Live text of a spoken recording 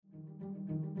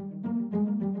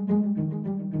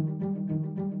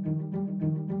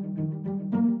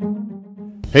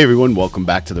Hey everyone, welcome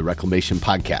back to the Reclamation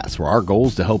Podcast, where our goal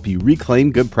is to help you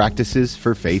reclaim good practices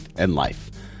for faith and life.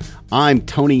 I'm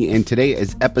Tony, and today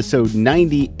is episode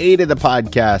 98 of the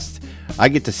podcast. I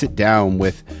get to sit down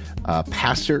with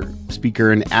pastor,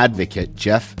 speaker, and advocate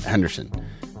Jeff Henderson.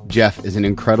 Jeff is an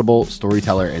incredible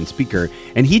storyteller and speaker,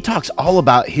 and he talks all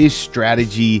about his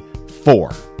strategy for.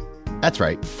 That's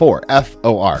right, for,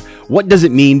 F-O-R. What does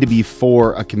it mean to be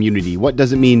for a community? What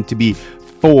does it mean to be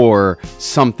for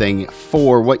something,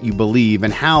 for what you believe,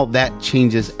 and how that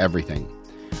changes everything?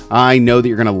 I know that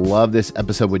you're going to love this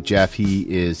episode with Jeff. He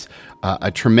is a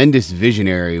tremendous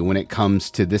visionary when it comes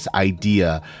to this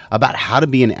idea about how to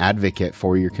be an advocate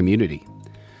for your community.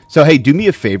 So, hey, do me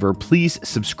a favor. Please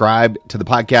subscribe to the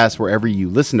podcast wherever you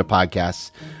listen to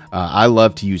podcasts. I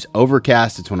love to use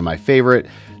Overcast. It's one of my favorite.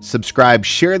 Subscribe,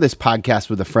 share this podcast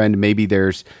with a friend. Maybe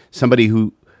there's somebody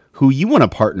who you want to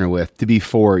partner with to be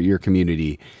for your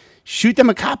community. Shoot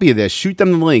them a copy of this. Shoot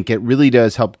them the link. It really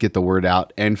does help get the word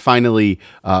out. And finally,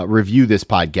 review this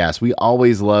podcast. We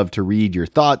always love to read your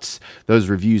thoughts. Those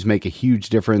reviews make a huge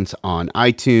difference on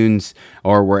iTunes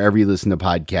or wherever you listen to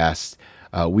podcasts.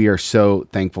 We are so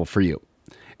thankful for you.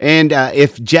 And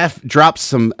if Jeff drops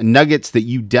some nuggets that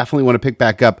you definitely want to pick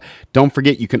back up, don't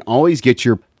forget you can always get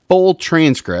your full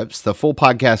transcripts, the full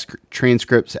podcast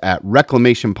transcripts at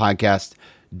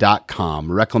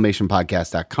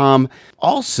reclamationpodcast.com.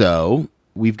 Also,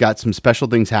 we've got some special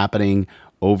things happening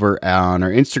over on our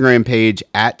Instagram page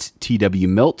at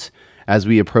TWMilt. As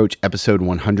we approach episode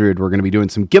 100, we're going to be doing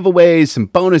some giveaways, some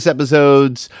bonus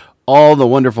episodes, all the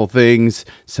wonderful things,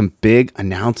 some big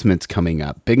announcements coming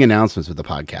up, big announcements with the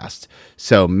podcast.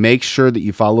 So make sure that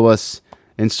you follow us,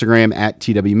 Instagram at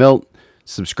TWMilt,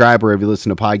 subscribe wherever you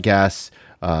listen to podcasts,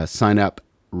 sign up,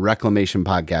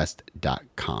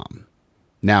 reclamationpodcast.com.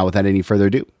 Now, without any further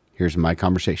ado, here's my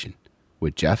conversation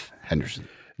with Jeff Henderson.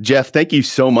 Jeff, thank you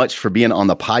so much for being on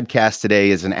the podcast today.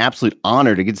 It's an absolute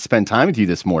honor to get to spend time with you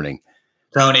this morning.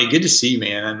 Tony, good to see you,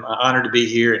 man. I'm honored to be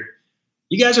here. And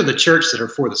you guys are the church that are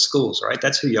for the schools, right?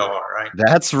 That's who y'all are, right?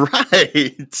 That's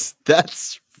right.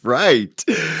 That's right.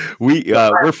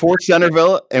 We're for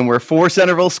Centerville, and we're for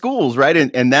Centerville schools, right?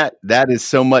 And that is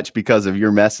so much because of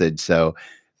your message. So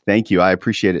thank you. I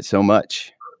appreciate it so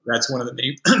much. That's one of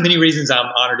the many reasons I'm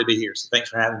honored to be here. So thanks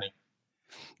for having me.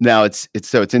 Now it's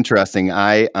interesting.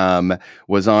 I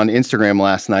was on Instagram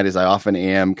last night, as I often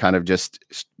am, kind of just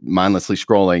mindlessly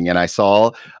scrolling, and I saw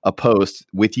a post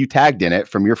with you tagged in it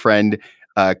from your friend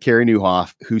Carrie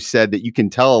Newhoff, who said that you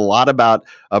can tell a lot about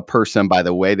a person by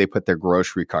the way they put their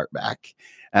grocery cart back.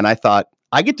 And I thought,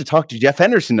 I get to talk to Jeff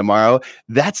Henderson tomorrow.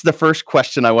 That's the first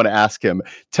question I want to ask him.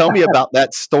 Tell me about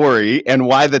that story and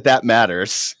why that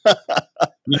matters.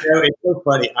 It's so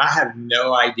funny. I have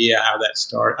no idea how that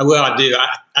started. Well, I do.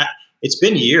 It's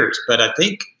been years, but I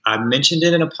think I mentioned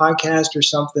it in a podcast or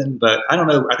something. But I don't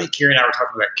know. I think Carrie and I were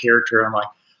talking about character. I'm like,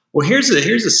 well, here's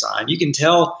a sign. You can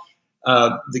tell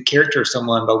the character of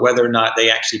someone by whether or not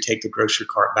they actually take the grocery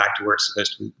cart back to where it's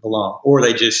supposed to belong, or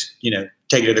they just,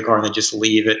 take it to the car and then just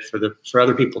leave it for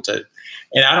other people to.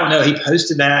 And I don't know, he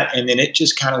posted that and then it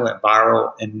just kind of went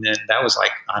viral. And then that was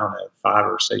like, I don't know, 5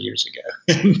 or so years ago.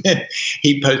 And then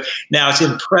he posted. Now it's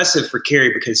impressive for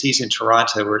Carrie because he's in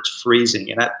Toronto where it's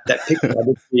freezing. And that picture, I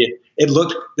did see it.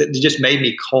 It just made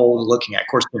me cold looking at. Of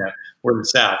course, we're in the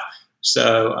South.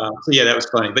 So yeah, that was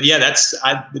funny. But yeah, that's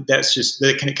just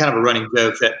the kind of a running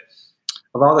joke that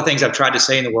of all the things I've tried to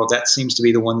say in the world, that seems to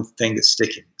be the one thing that's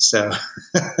sticking. So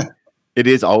it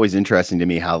is always interesting to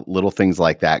me how little things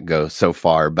like that go so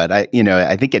far. But I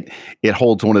think it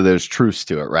holds one of those truths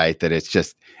to it, right? That it's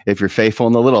just, if you're faithful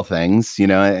in the little things,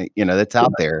 that's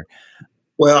out there.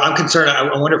 Well, I'm concerned. I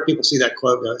wonder if people see that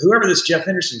quote, whoever this Jeff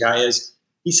Henderson guy is,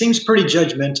 he seems pretty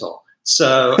judgmental.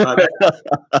 So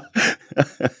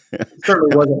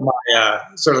certainly wasn't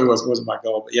my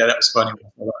goal. But yeah, that was funny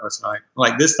last night.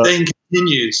 Like, this thing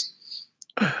continues.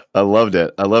 I loved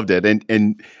it.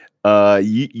 And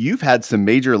you've had some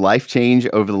major life change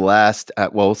over the last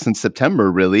since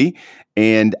September, really.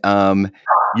 And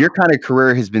your kind of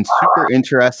career has been super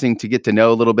interesting to get to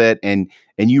know a little bit. And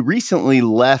you recently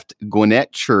left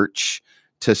Gwinnett Church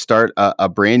to start a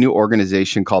brand new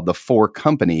organization called the For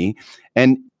Company.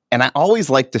 And I always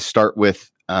like to start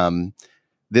with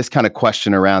this kind of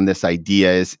question around this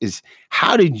idea is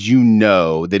how did you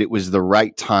know that it was the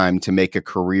right time to make a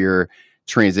career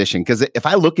transition? Because if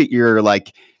I look at your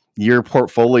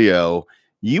portfolio,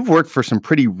 you've worked for some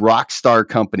pretty rock star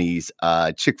companies,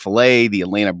 Chick-fil-A, the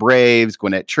Atlanta Braves,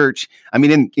 Gwinnett Church. I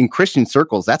mean, in Christian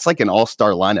circles, that's like an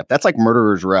all-star lineup. That's like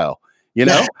Murderer's Row, you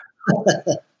know?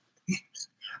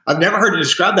 I've never heard it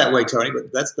described that way, Tony,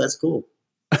 but that's cool.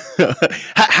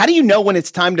 How do you know when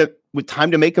it's time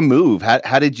to make a move?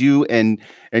 How did you and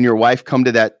your wife come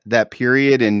to that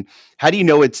period? And how do you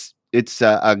know it's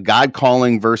a God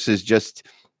calling versus just,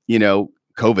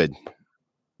 COVID?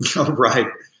 Right.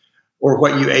 Or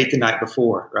what you ate the night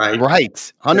before. Right.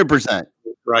 Right. 100%.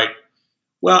 Right.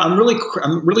 Well, I'm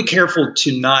really careful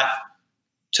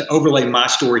to overlay my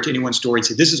story to anyone's story and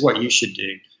say, this is what you should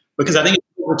do, because I think it's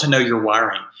important to know your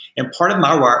wiring. And part of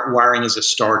my wiring is a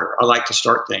starter. I like to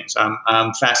start things.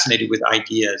 I'm fascinated with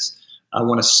ideas. I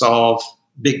want to solve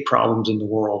big problems in the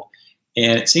world.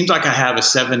 And it seems like I have a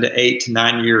 7 to 8 to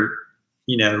 9 year,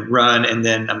 run, and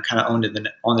then I'm kind of on to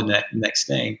the next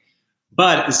thing.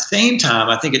 But at the same time,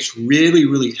 I think it's really,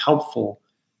 really helpful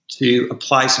to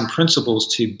apply some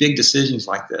principles to big decisions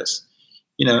like this.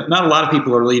 Not a lot of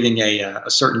people are leaving a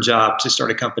certain job to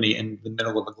start a company in the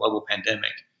middle of a global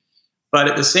pandemic. But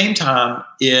at the same time,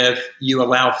 if you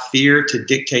allow fear to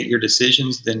dictate your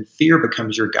decisions, then fear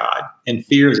becomes your God. And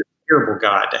fear is a terrible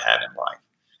God to have in life.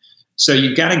 So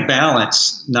you've got to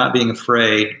balance not being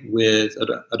afraid with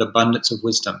an abundance of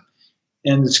wisdom.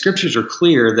 And the scriptures are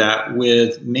clear that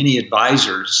with many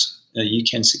advisors, you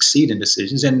can succeed in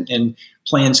decisions, and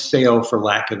plans fail for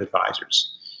lack of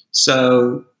advisors.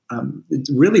 So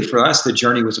really for us, the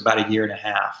journey was about 1.5 years.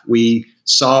 We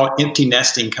saw empty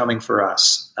nesting coming for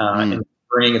us in the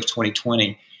spring of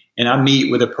 2020. And I meet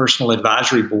with a personal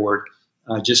advisory board,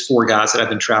 just 4 guys that I've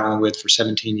been traveling with for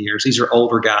 17 years. These are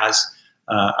older guys.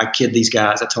 I kid these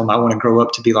guys. I tell them I want to grow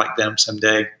up to be like them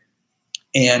someday.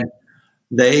 And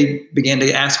they began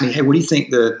to ask me, hey, what do you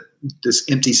think this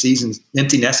empty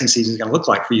nesting season is going to look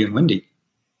like for you and Wendy?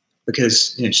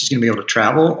 Because she's going to be able to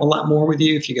travel a lot more with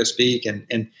you if you go speak.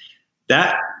 And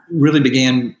that really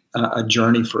began a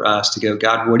journey for us to go,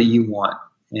 God, what do you want?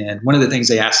 And one of the things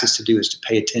they asked us to do is to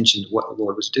pay attention to what the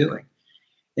Lord was doing.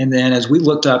 And then as we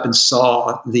looked up and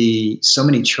saw so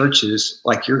many churches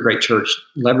like your great church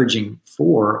leveraging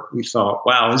FOR, we thought,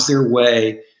 wow, is there a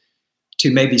way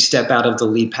to maybe step out of the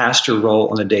lead pastor role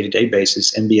on a day-to-day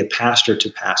basis and be a pastor to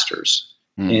pastors?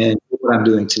 And what I'm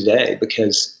doing today,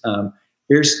 because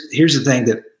here's the thing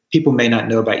that people may not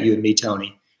know about you and me,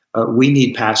 Tony. We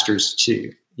need pastors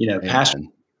too.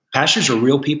 Pastors are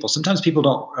real people. Sometimes people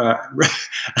don't. I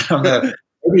don't know.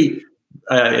 Maybe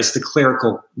it's the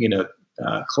clerical,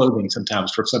 clothing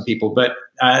sometimes for some people, but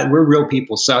we're real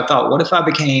people. So I thought, what if I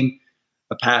became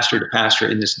a pastor to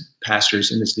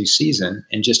pastors in this new season,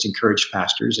 and just encouraged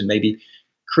pastors, and maybe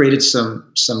created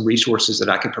some resources that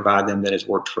I could provide them that has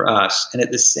worked for us. And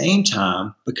at the same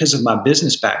time, because of my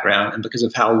business background and because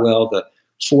of how well the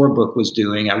FOR book was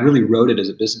doing, I really wrote it as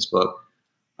a business book.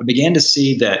 I began to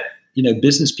see that,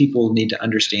 business people need to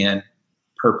understand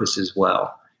purpose as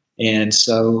well. And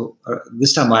so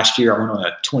this time last year, I went on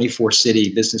a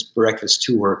 24-city business breakfast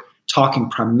tour, talking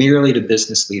primarily to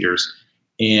business leaders.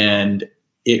 And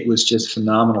it was just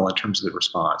phenomenal in terms of the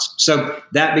response. So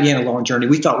that began a long journey.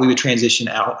 We thought we would transition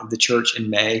out of the church in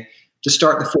May to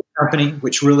start the FOR company,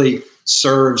 which really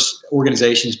serves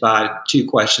organizations by 2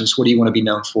 questions. What do you want to be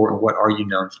known for, and what are you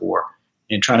known for?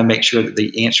 And trying to make sure that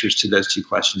the answers to those 2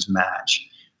 questions match.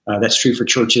 That's true for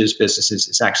churches, businesses.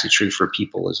 It's actually true for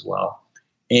people as well.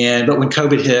 But when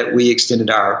COVID hit, we extended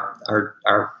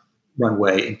our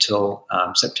runway until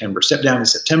September. Stepped down in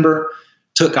September,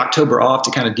 took October off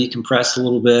to kind of decompress a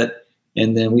little bit,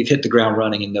 and then we've hit the ground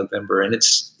running in November. And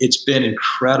it's been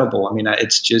incredible. I mean,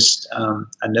 it's just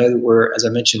I know that as I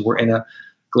mentioned, we're in a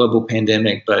global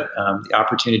pandemic, but the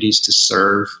opportunities to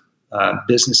serve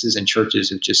businesses and churches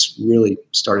have just really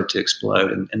started to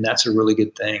explode, and that's a really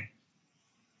good thing.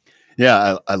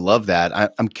 Yeah, I love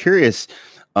that. I'm curious.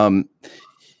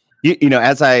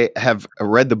 As I have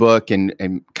read the book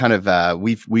and kind of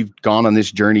we've gone on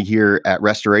this journey here at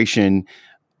Restoration,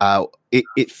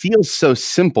 it feels so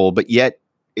simple, but yet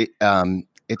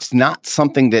it's not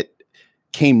something that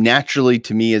came naturally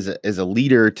to me as a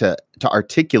leader to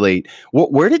articulate.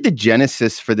 Where did the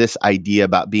genesis for this idea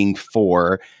about being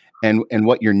FOR and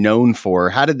what you're known for?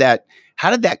 How did that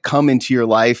come into your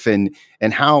life, and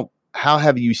how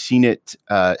have you seen it?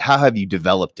 How have you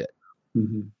developed it?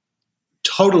 Mm-hmm.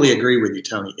 Totally agree with you,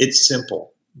 Tony. It's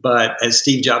simple, but as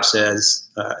Steve Jobs said,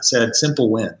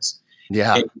 simple wins.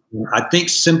 Yeah. And I think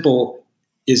simple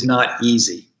is not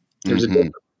easy. There's a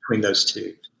difference between those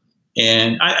two.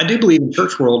 And I do believe in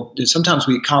church world, sometimes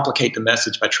we complicate the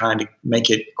message by trying to make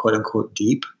it quote unquote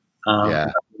deep.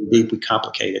 Deep, we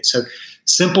complicate it. So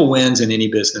simple wins in any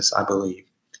business, I believe.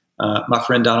 My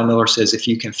friend Donald Miller says, if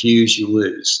you confuse, you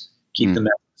lose. Keep the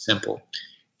message simple.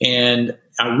 And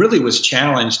I really was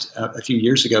challenged a few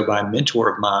years ago by a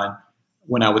mentor of mine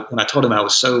when I told him I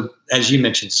was so, as you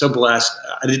mentioned, so blessed.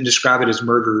 I didn't describe it as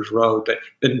murderer's row, but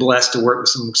been blessed to work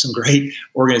with some great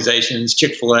organizations.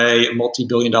 Chick-fil-A, a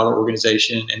multi-billion-dollar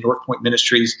organization, and North Point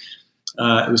Ministries.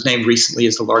 It was named recently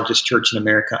as the largest church in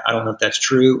America. I don't know if that's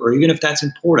true or even if that's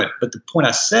important. But the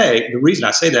reason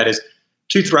I say that is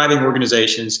two thriving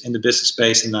organizations in the business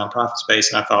space and nonprofit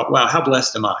space. And I thought, wow, how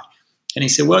blessed am I? And he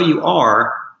said, well, you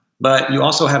are, but you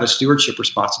also have a stewardship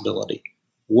responsibility.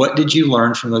 What did you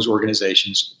learn from those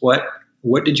organizations? What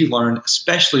did you learn,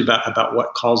 especially about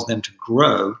what caused them to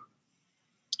grow?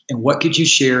 And what could you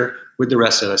share with the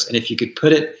rest of us? And if you could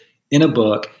put it in a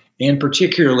book, and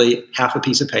particularly half a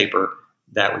piece of paper,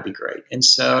 that would be great. And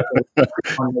so,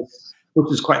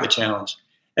 which is quite the challenge.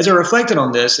 As I reflected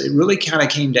on this, it really kind of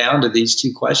came down to these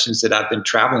two questions that I've been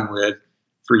traveling with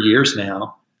for years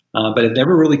now, but I've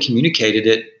never really communicated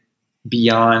it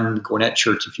beyond Gwinnett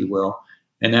Church, if you will.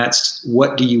 And that's,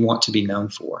 what do you want to be known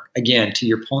for? Again, to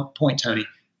your point, Tony,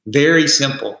 very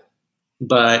simple.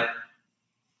 But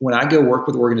when I go work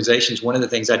with organizations, one of the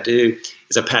things I do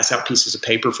is I pass out pieces of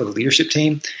paper for the leadership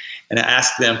team, and I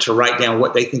ask them to write down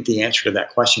what they think the answer to that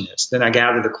question is. Then I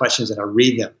gather the questions and I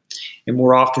read them. And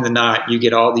more often than not, you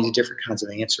get all these different kinds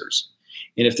of answers.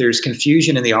 And if there's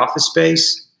confusion in the office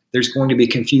space, there's going to be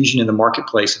confusion in the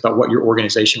marketplace about what your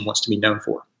organization wants to be known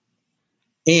for.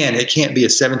 And it can't be a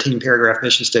 17-paragraph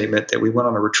mission statement that we went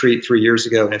on a retreat 3 years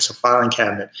ago and it's a filing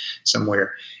cabinet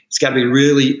somewhere. It's got to be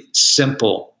really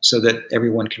simple so that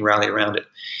everyone can rally around it.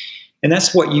 And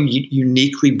that's what you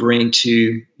uniquely bring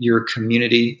to your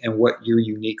community and what you're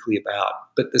uniquely about.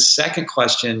 But the second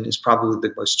question is probably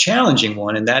the most challenging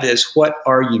one, and that is, what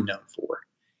are you known for?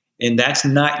 And that's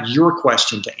not your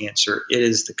question to answer. It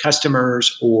is the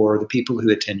customers or the people who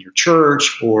attend your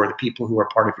church or the people who are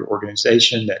part of your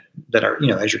organization that are,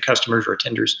 as your customers or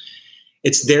attenders.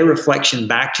 It's their reflection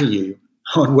back to you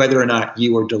on whether or not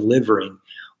you are delivering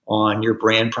on your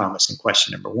brand promise in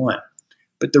question number one.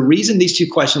 But the reason these two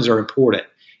questions are important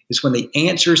is when the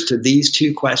answers to these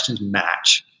two questions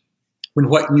match, when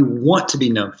what you want to be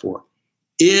known for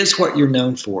is what you're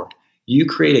known for, you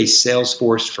create a sales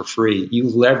force for free. You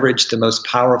leverage the most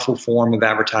powerful form of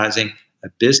advertising a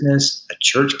business, a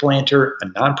church planter, a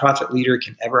nonprofit leader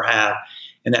can ever have,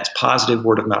 and that's positive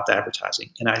word of mouth advertising.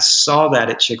 And I saw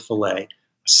that at Chick-fil-A. I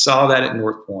saw that at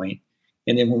North Point.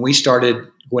 And then when we started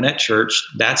Gwinnett Church,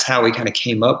 that's how we kind of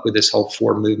came up with this whole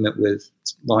For movement with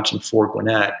launching For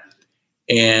Gwinnett.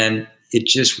 And it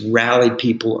just rallied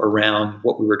people around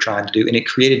what we were trying to do. And it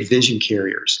created vision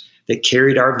carriers that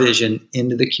carried our vision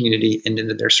into the community and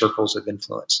into their circles of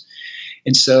influence.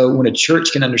 And so when a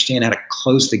church can understand how to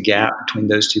close the gap between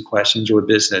those two questions, or a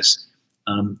business,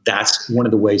 that's one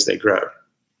of the ways they grow.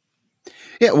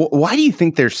 Yeah. Well, why do you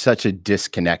think there's such a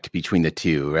disconnect between the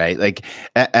two, right? Like,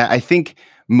 I think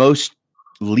most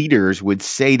leaders would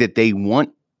say that they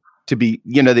want to be,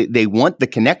 they want the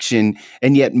connection,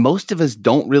 and yet most of us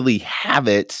don't really have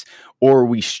it, or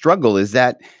we struggle. Is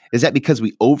that because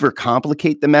we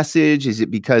overcomplicate the message? Is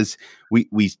it because we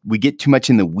get too much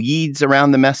in the weeds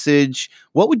around the message?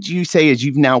 What would you say, as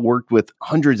you've now worked with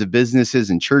hundreds of businesses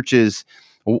and churches,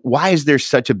 why is there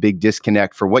such a big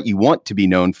disconnect for what you want to be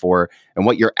known for and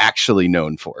what you're actually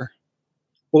known for?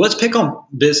 Well, let's pick on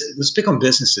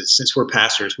businesses. Since we're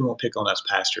pastors, we won't pick on us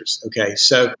pastors. Okay,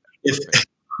 so if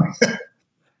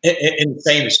and the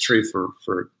same is true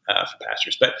for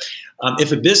pastors. But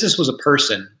if a business was a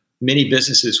person, many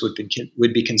businesses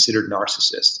would be considered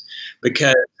narcissists,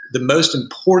 because the most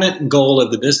important goal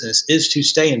of the business is to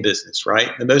stay in business, right?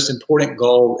 The most important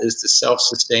goal is the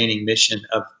self-sustaining mission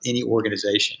of any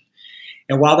organization.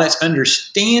 And while that's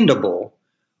understandable,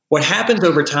 what happens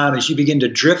over time is you begin to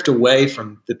drift away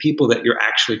from the people that you're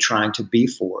actually trying to be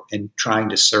for and trying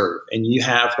to serve. And you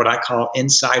have what I call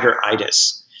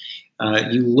insider-itis.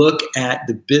 You look at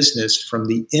the business from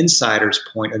the insider's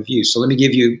point of view. So let me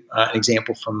give you an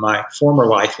example from my former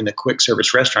life in the quick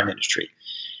service restaurant industry.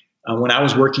 When I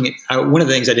was working one of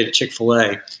the things I did at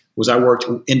Chick-fil-A was I worked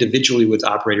individually with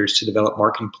operators to develop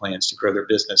marketing plans to grow their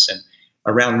business. And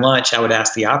around lunch, I would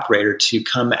ask the operator to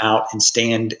come out and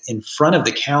stand in front of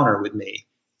the counter with me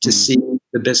to see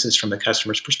the business from the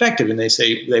customer's perspective. And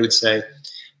they would say,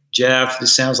 Jeff,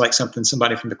 this sounds like something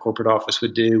somebody from the corporate office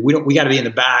would do. We got to be in the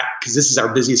back because this is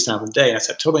our busiest time of the day. And I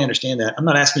said, I totally understand that. I'm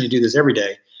not asking you to do this every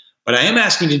day, but I am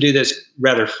asking you to do this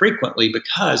rather frequently,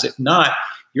 because if not,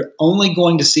 you're only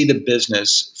going to see the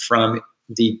business from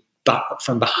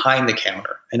behind the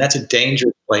counter. And that's a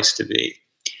dangerous place to be.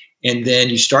 And then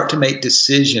you start to make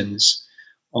decisions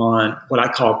on what I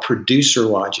call producer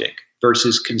logic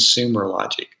versus consumer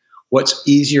logic. What's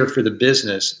easier for the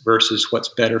business versus what's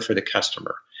better for the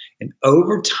customer. And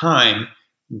over time,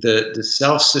 the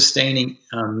self-sustaining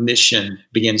mission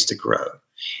begins to grow.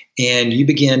 And you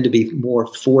begin to be more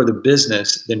for the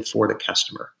business than for the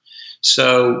customer.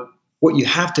 So what you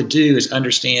have to do is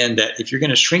understand that if you're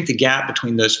going to shrink the gap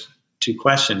between those two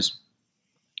questions,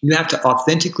 you have to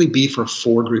authentically be for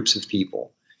 4 groups of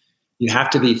people. You have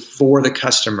to be for the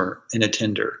customer and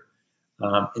attender.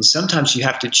 And sometimes you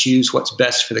have to choose what's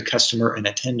best for the customer and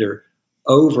attender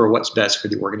over what's best for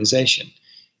the organization.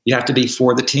 You have to be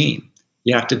for the team.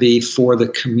 You have to be for the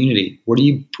community. What are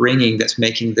you bringing that's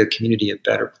making the community a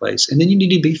better place? And then you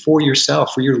need to be for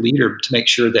yourself, for your leader, to make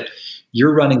sure that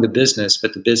you're running the business,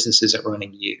 but the business isn't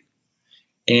running you.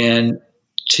 And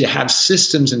to have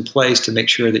systems in place to make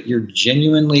sure that you're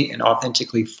genuinely and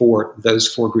authentically for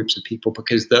those 4 groups of people,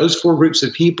 because those 4 groups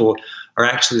of people are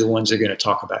actually the ones that are going to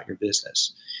talk about your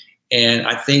business. And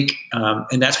I think,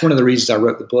 and that's one of the reasons I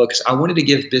wrote the book, is I wanted to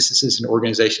give businesses and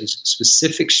organizations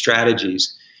specific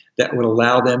strategies that would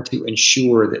allow them to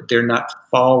ensure that they're not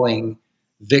falling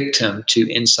victim to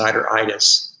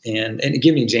insideritis. And to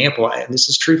give an example, and this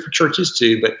is true for churches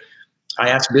too, but I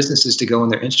ask businesses to go on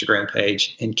their Instagram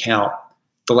page and count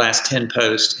the last 10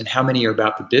 posts and how many are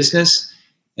about the business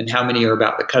and how many are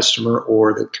about the customer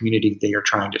or the community they are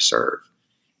trying to serve.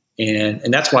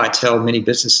 And that's why I tell many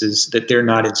businesses that they're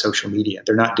not in social media.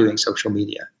 They're not doing social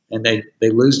media. And they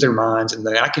lose their minds and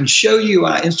I can show you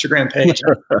my Instagram page,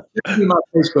 I can show you my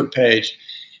Facebook page.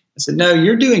 I said, no,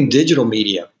 you're doing digital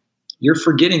media. You're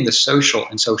forgetting the social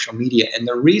and social media. And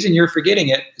the reason you're forgetting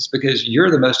it is because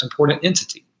you're the most important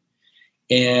entity.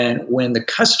 And when the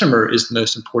customer is the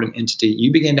most important entity,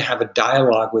 you begin to have a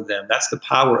dialogue with them. That's the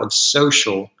power of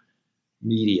social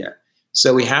media.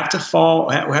 So we have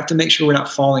to make sure we're not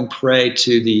falling prey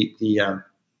to the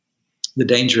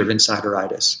danger of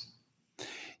insideritis.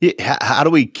 Yeah, how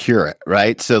do we cure it,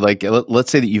 right? So like,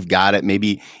 let's say that you've got it,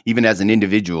 maybe even as an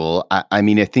individual. I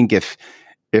mean, I think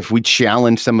if we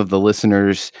challenge some of the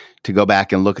listeners to go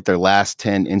back and look at their last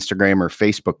 10 Instagram or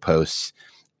Facebook posts,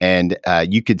 and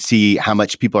you could see how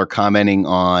much people are commenting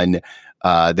on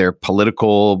their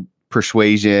political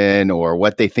persuasion or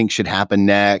what they think should happen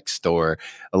next, or,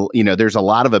 there's a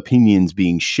lot of opinions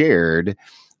being shared.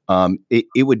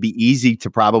 It would be easy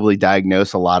to probably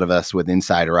diagnose a lot of us with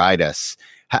insideritis.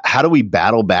 How do we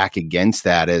battle back against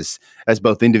that as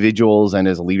both individuals and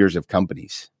as leaders of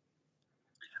companies?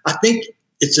 I think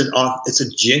it's a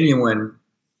genuine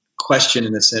question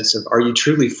in the sense of, are you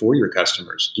truly for your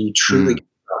customers? Do you truly care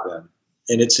about them?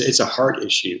 And it's a heart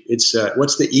issue. It's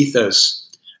what's the ethos?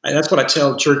 And that's what I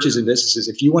tell churches and businesses.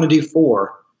 If you want to do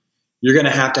 4, you're going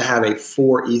to have a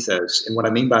 4 ethos. And what I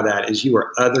mean by that is you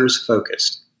are others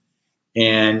focused,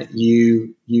 and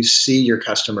you see your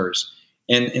customers.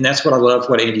 And that's what I love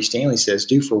what Andy Stanley says,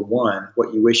 do for one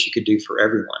what you wish you could do for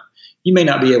everyone. You may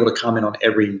not be able to comment on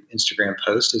every Instagram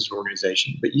post as an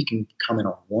organization, but you can comment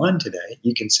on one today.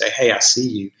 You can say, hey, I see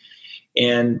you.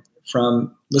 And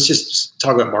let's just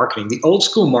talk about marketing. The old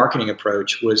school marketing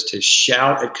approach was to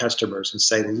shout at customers and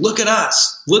say, look at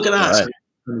us, right.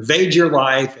 Invade your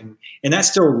life. And that's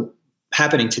still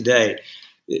happening today.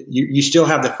 You still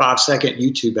have the 5-second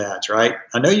YouTube ads, right?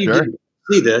 I know you didn't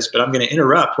see this, but I'm going to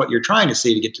interrupt what you're trying to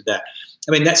see to get to that.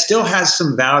 I mean, that still has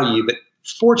some value, but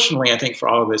fortunately, I think for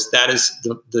all of us, that is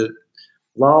the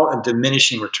law of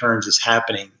diminishing returns is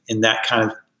happening in that kind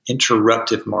of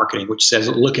interruptive marketing, which says,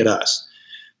 look at us.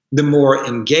 The more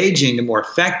engaging, the more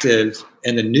effective,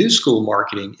 and the new school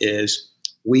marketing is,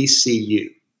 we see you.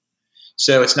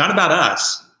 So it's not about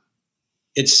us.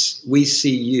 It's we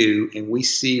see you and we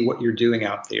see what you're doing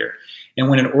out there. And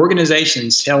when an organization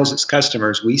tells its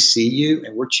customers, we see you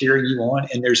and we're cheering you on,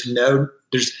 and there's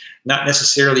not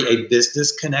necessarily a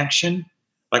business connection.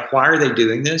 Like, why are they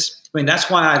doing this? I mean, that's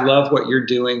why I love what you're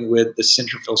doing with the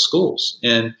Centerville schools.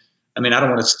 And I mean, I don't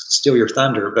want to steal your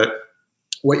thunder, but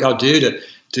what y'all do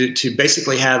to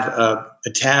basically have a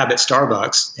tab at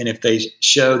Starbucks, and if they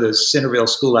show the Centerville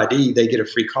school ID, they get a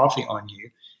free coffee on you.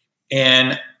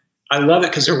 And I love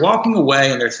it because they're walking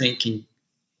away and they're thinking,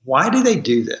 why do they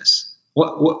do this?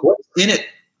 What's in it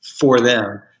for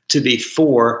them to be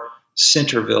for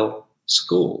Centerville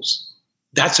schools?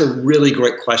 That's a really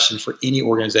great question for any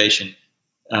organization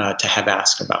to have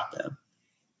asked about them.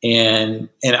 And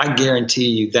I guarantee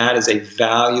you that is a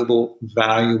valuable,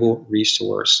 valuable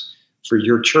resource for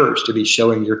your church to be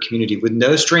showing your community with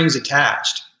no strings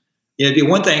attached. It'd be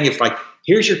one thing if, like,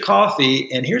 here's your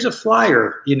coffee and here's a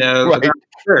flyer, right. about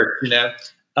church,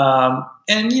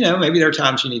 and, maybe there are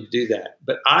times you need to do that.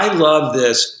 But I love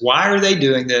this. Why are they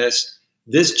doing this?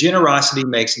 This generosity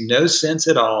makes no sense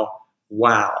at all.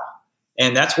 Wow.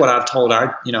 And that's what I've told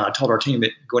our team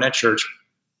at Gwinnett Church.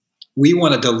 we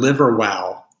want to deliver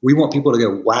wow. We want people to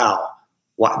go, wow,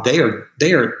 they're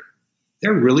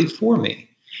really for me.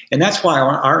 And that's why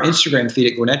on our Instagram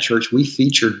feed at Gwinnett Church, we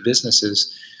featured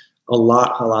businesses a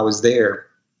lot while I was there.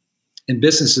 And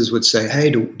businesses would say, hey,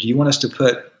 do you want us to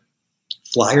put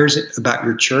flyers about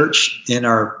your church in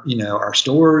our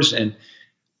stores? And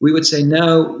we would say,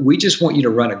 no, we just want you to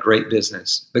run a great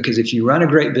business, because if you run a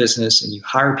great business and you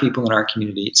hire people in our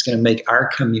community, it's going to make our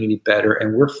community better.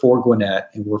 And we're for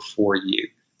Gwinnett and we're for you.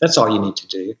 That's all you need to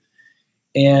do.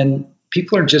 And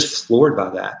people are just floored by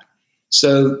that.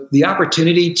 So the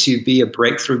opportunity to be a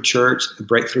breakthrough church, a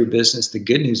breakthrough business, the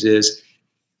good news is,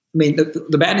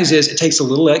 the bad news is it takes a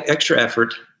little extra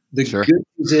effort. The Sure. good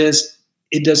news is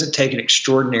it doesn't take an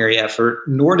extraordinary effort,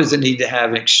 nor does it need to have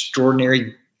an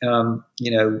extraordinary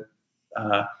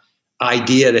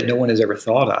idea that no one has ever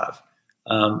thought of.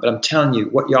 But I'm telling you,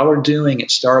 what y'all are doing at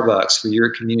Starbucks for your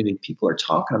community, people are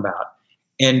talking about.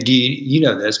 And you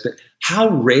know this, but how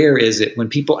rare is it when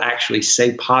people actually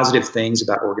say positive things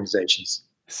about organizations?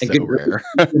 So and rare.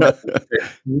 I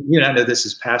know this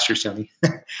is Pastor Tony.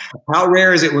 How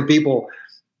rare is it when people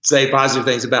say positive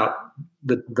things about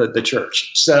the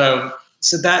church? So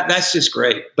that's just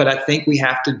great. But I think we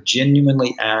have to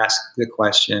genuinely ask the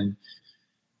question,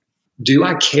 do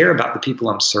I care about the people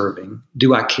I'm serving?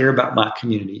 Do I care about my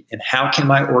community? And how can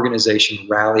my organization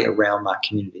rally around my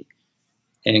community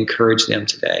and encourage them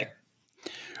today?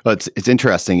 Well, it's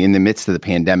interesting. In the midst of the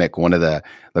pandemic, one of the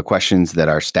questions that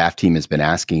our staff team has been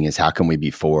asking is, how can we be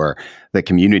for the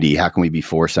community? How can we be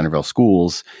for Centerville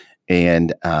schools?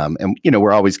 And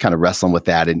we're always kind of wrestling with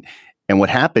that. And what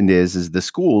happened is the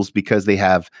schools, because they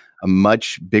have a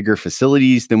much bigger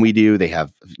facilities than we do, they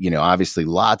have, obviously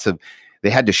they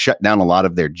had to shut down a lot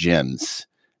of their gyms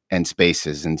and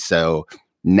spaces. And so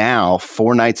now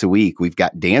 4 nights a week, we've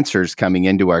got dancers coming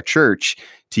into our church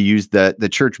to use the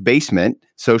church basement,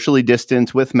 socially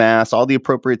distanced with masks, all the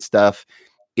appropriate stuff.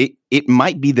 It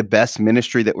might be the best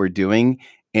ministry that we're doing,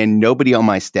 and nobody on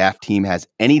my staff team has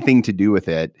anything to do with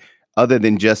it other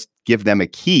than just give them a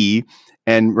key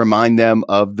and remind them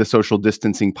of the social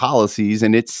distancing policies.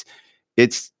 And it's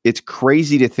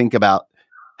crazy to think about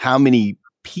how many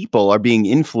people are being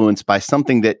influenced by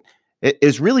something that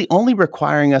is really only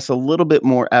requiring us a little bit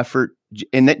more effort,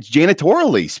 and that's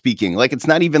janitorially speaking. Like, it's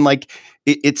not even like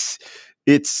it's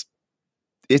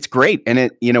great.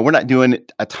 And we're not doing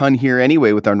a ton here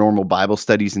anyway with our normal Bible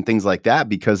studies and things like that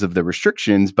because of the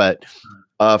restrictions. But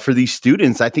for these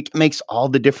students, I think it makes all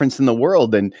the difference in the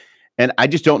world. And I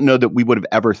just don't know that we would have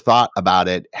ever thought about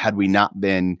it had we not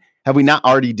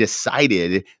already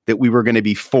decided that we were going to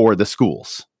be for the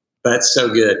schools. That's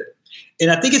so good.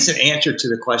 And I think it's an answer to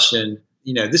the question,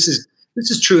 this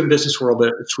is true in business world,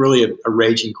 but it's really a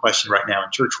raging question right now in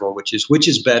church world, which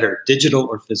is better, digital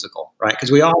or physical, right?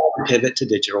 Because we all pivot to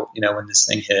digital, when this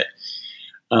thing hit.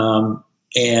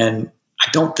 And I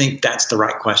don't think that's the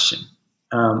right question.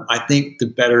 I think the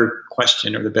better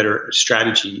question or the better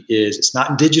strategy is, it's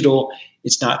not digital,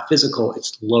 it's not physical,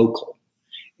 it's local.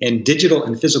 And digital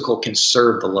and physical can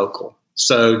serve the local.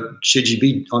 So should you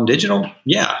be on digital?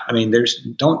 Yeah.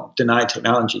 Don't deny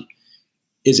technology.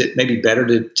 Is it maybe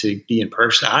better to be in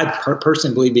person? I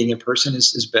personally believe being in person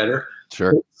is better.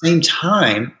 Sure. But at the same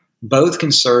time, both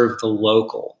can serve the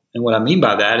local. And what I mean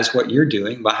by that is what you're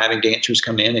doing by having dancers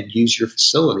come in and use your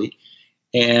facility,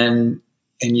 and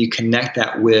you connect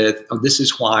that with, this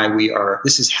is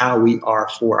how we are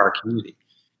for our community.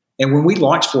 And when we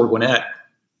launched For Gwinnett,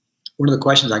 one of the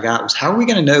questions I got was, how are we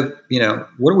going to know,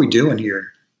 what are we doing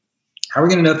here? How are we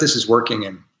going to know if this is working?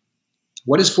 And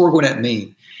what does For Gwinnett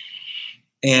mean?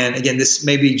 And again, this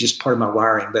may be just part of my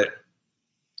wiring, but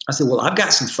I said, well, I've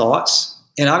got some thoughts.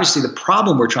 And obviously the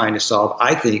problem we're trying to solve,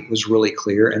 I think, was really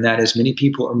clear. And that is, many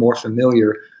people are more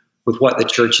familiar with what the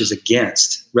church is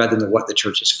against rather than what the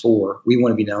church is for. We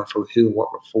want to be known for who and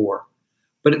what we're for.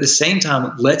 But at the same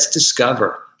time, let's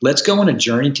go on a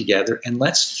journey together, and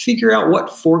let's figure out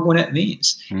what For Gwinnett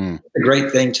means. The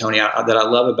great thing, Tony, that I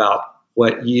love about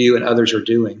what you and others are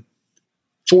doing,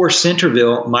 for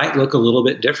Centerville might look a little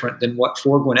bit different than what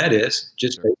For Gwinnett is,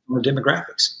 just based on the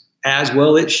demographics. As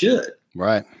well it should.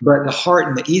 Right. But the heart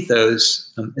and the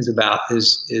ethos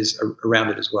is around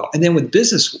it as well. And then with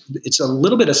business, it's a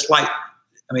little bit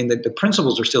the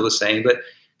principles are still the same, but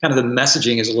kind of the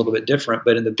messaging is a little bit different.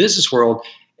 But in the business world,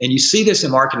 and you see this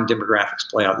in marketing demographics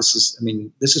play out. This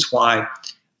is why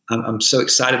I'm so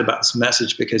excited about this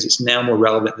message, because it's now more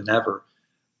relevant than ever.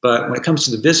 But when it comes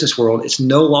to the business world, it's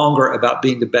no longer about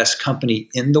being the best company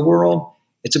in the world.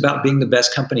 It's about being the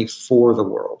best company for the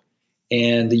world.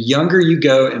 And the younger you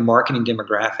go in marketing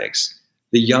demographics,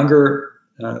 the younger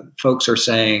folks are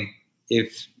saying,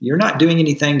 if you're not doing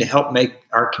anything to help make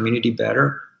our community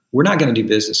better, we're not going to do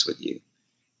business with you.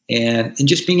 And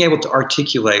just being able to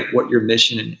articulate what your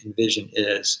mission and vision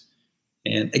is.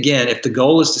 And again, if the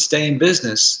goal is to stay in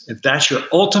business, if that's your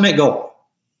ultimate goal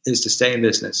is to stay in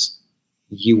business,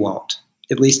 you won't,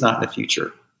 at least not in the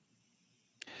future.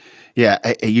 Yeah.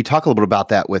 You talk a little bit about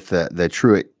that with the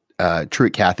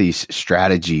Truett Cathy's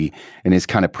strategy and his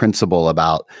kind of principle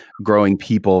about growing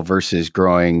people versus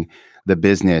growing the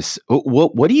business.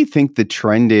 What do you think the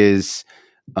trend is?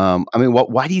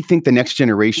 Why do you think the next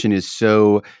generation is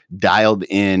so dialed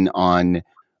in on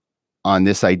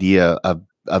this idea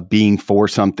of being for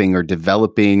something or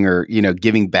developing or,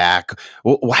 giving back?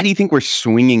 Why do you think we're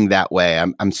swinging that way?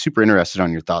 I'm super interested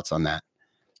on your thoughts on that.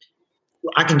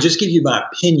 Well, I can just give you my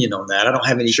opinion on that. I don't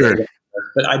have any data,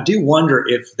 but I do wonder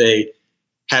if they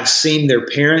have seen their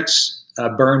parents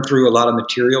burn through a lot of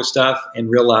material stuff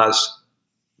and realize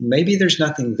maybe there's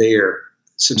nothing there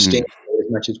substantially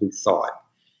as much as we thought.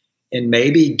 And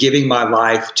maybe giving my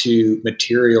life to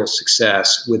material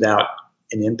success without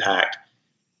an impact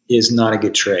is not a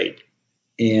good trade.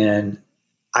 And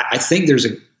I think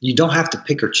you don't have to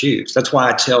pick or choose. That's why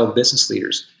I tell business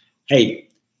leaders, hey,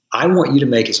 I want you to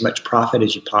make as much profit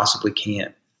as you possibly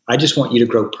can. I just want you to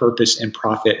grow purpose and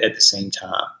profit at the same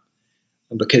time.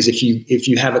 Because if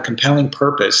you have a compelling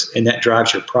purpose and that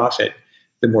drives your profit,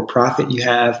 the more profit you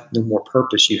have, the more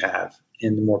purpose you have.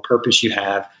 And the more purpose you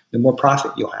have, the more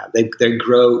profit you'll have. They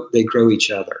grow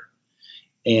each other.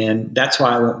 And that's why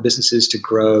I want businesses to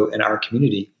grow in our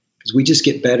community, because we just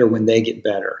get better when they get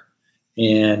better.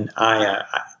 And I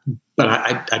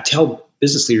tell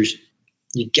business leaders,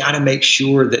 you got to make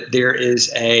sure that there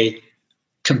is a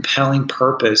compelling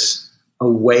purpose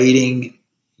awaiting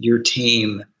your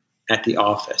team at the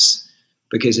office,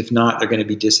 because if not, they're going to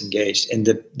be disengaged. And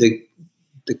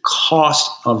the cost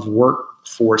of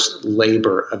workforce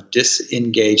labor of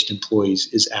disengaged employees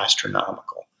is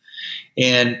astronomical.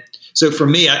 And so for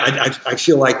me, I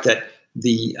feel like that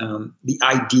the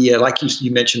idea, like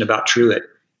you mentioned about Truett,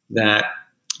 that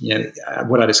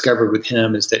what I discovered with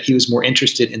him is that he was more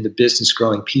interested in the business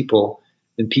growing people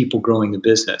than people growing the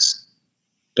business.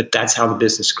 But that's how the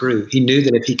business grew. He knew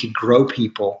that if he could grow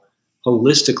people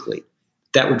holistically,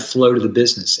 that would flow to the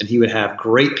business, and he would have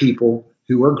great people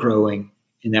who are growing,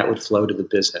 and that would flow to the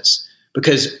business.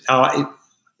 Because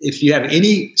if you have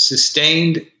any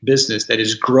sustained business that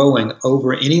is growing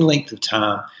over any length of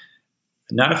time,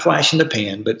 not a flash in the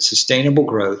pan, but sustainable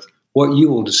growth, what you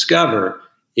will discover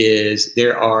is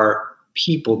there are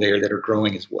people there that are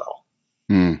growing as well.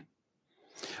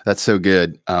 That's so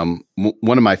good.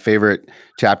 One of my favorite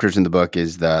chapters in the book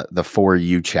is the For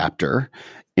You chapter.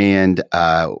 And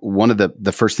one of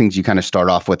the first things you kind of start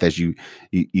off with as you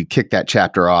kick that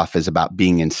chapter off is about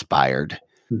being inspired.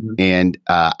 Mm-hmm. And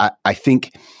I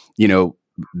think,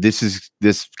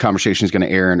 this conversation is going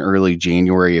to air in early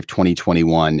January of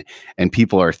 2021, and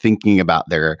people are thinking about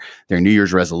their New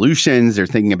Year's resolutions. They're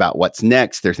thinking about what's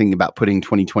next. They're thinking about putting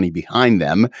 2020 behind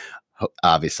them,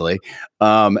 obviously.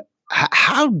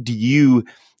 How do you,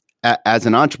 as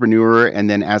an entrepreneur and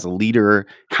then as a leader,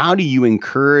 how do you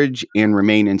encourage and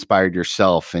remain inspired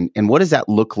yourself? And what does that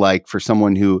look like for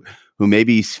someone who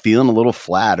maybe is feeling a little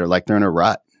flat or like they're in a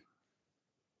rut?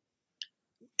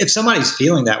 If somebody's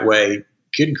feeling that way,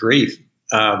 good grief,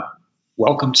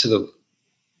 welcome to the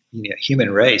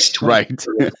human race. Right.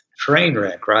 Train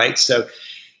wreck, right? So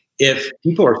if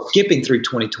people are skipping through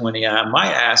 2020, I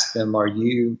might ask them, have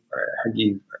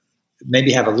you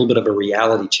maybe have a little bit of a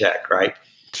reality check, right?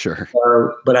 Sure.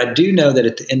 But I do know that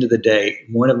at the end of the day,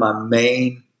 one of my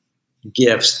main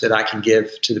gifts that I can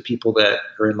give to the people that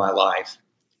are in my life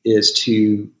is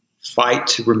to fight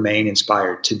to remain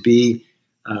inspired, to be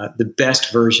the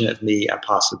best version of me I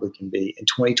possibly can be. And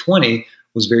 2020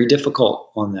 was very difficult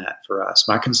on that for us.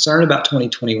 My concern about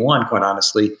 2021, quite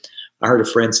honestly, I heard a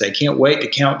friend say, can't wait to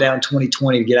count down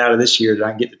 2020 to get out of this year that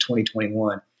I can get to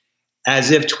 2021.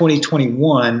 As if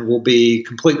 2021 will be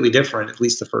completely different, at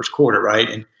least the first quarter, right?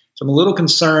 And so I'm a little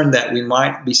concerned that we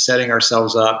might be setting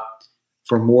ourselves up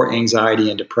for more anxiety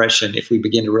and depression if we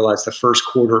begin to realize the first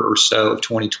quarter or so of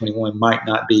 2021 might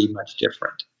not be much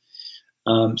different.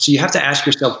 So you have to ask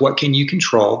yourself, what can you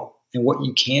control and what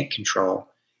you can't control?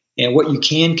 And what you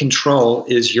can control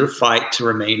is your fight to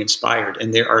remain inspired.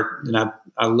 And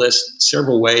I list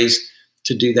several ways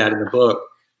to do that in the book.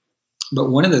 But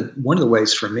one of the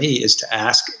ways for me is to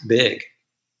ask big,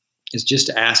 is just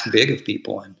to ask big of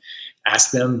people and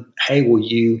ask them, hey,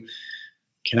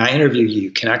 can I interview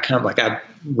you? Can I come? Like I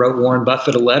wrote Warren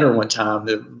Buffett a letter one time,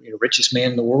 the richest man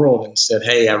in the world, and said,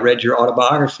 hey, I read your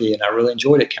autobiography and I really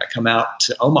enjoyed it. Can I come out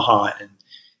to Omaha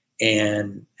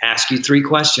and ask you 3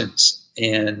 questions.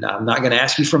 And I'm not going to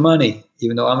ask you for money,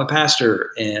 even though I'm a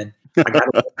pastor. And I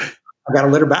got a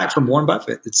letter back from Warren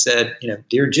Buffett that said,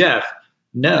 "Dear Jeff,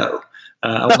 no,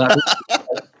 I will not."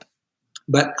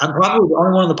 But I'm probably the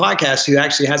only one on the podcast who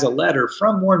actually has a letter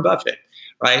from Warren Buffett,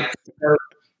 right? So,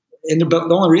 and the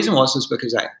only reason was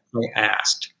because I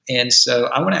asked. And so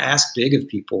I want to ask big of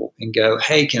people and go,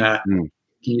 "Hey, can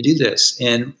you do this?"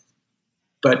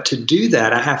 But to do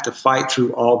that, I have to fight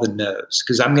through all the no's,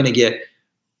 because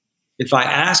if I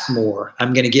ask more,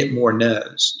 I'm going to get more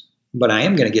no's, but I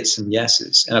am going to get some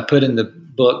yeses. And I put in the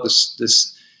book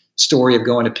this story of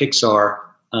going to Pixar,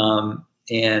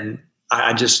 and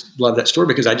I just love that story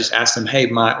because I just asked them, "Hey,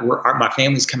 my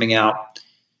family's coming out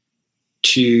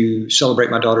to celebrate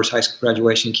my daughter's high school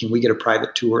graduation. Can we get a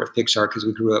private tour of Pixar?" Because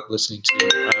we grew up listening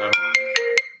to,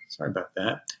 sorry about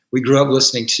that. We grew up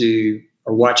listening to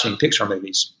or watching Pixar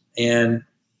movies. And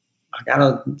I got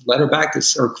a letter back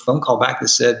or phone call back that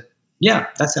said, "Yeah,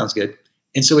 that sounds good."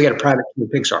 And so we got a private tour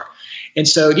of Pixar. And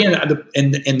so again,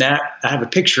 in that I have a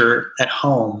picture at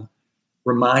home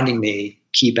reminding me,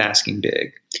 keep asking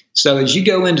big. So as you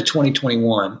go into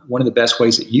 2021, one of the best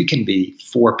ways that you can be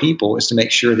for people is to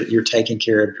make sure that you're taking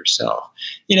care of yourself.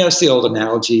 It's the old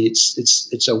analogy.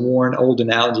 It's a worn old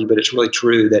analogy, but it's really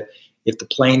true that if the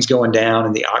plane's going down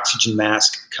and the oxygen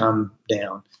mask come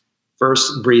down,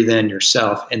 first breathe in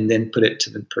yourself and then put it to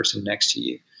the person next to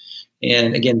you.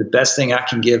 And again, the best thing I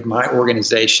can give my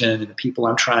organization and the people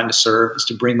I'm trying to serve is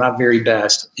to bring my very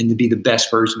best and to be the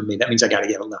best version of me. That means I got to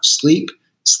get enough sleep.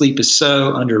 Sleep is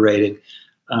so underrated.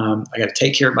 I got to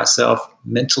take care of myself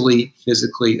mentally,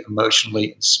 physically,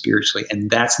 emotionally, and spiritually. And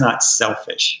that's not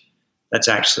selfish. It's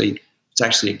actually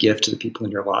a gift to the people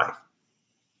in your life.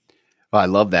 Well, I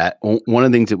love that. One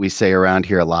of the things that we say around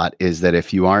here a lot is that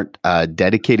if you aren't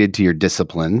dedicated to your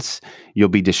disciplines, you'll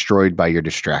be destroyed by your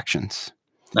distractions.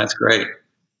 That's great.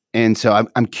 And so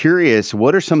I'm curious,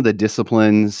 what are some of the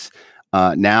disciplines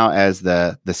now as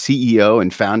the CEO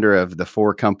and founder of the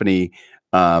Four company?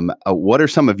 What are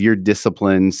some of your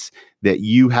disciplines that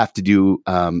you have to do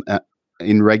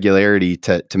in regularity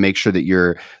to make sure that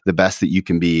you're the best that you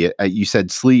can be? You said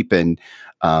sleep and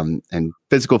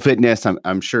physical fitness,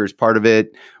 I'm sure is part of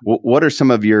it. What are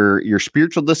some of your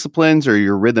spiritual disciplines or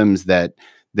your rhythms that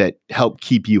help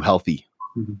keep you healthy?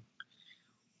 Mm-hmm.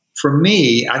 For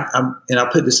me, and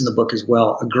I'll put this in the book as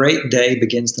well, a great day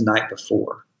begins the night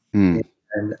before. And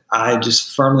I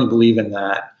just firmly believe in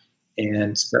that.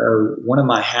 And so one of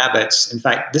my habits, in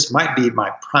fact, this might be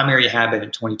my primary habit in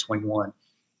 2021,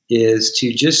 is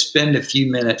to just spend a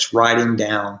few minutes writing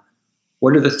down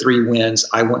what are the 3 wins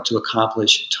I want to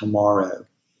accomplish tomorrow,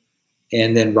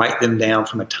 and then write them down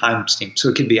from a time stamp. So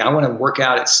it could be, I want to work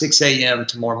out at 6 a.m.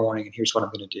 tomorrow morning, and here's what I'm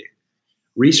going to do.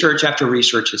 Research after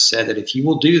research has said that if you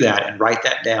will do that and write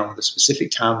that down with a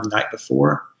specific time the night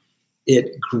before,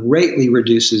 it greatly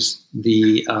reduces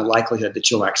the likelihood that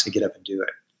you'll actually get up and do it,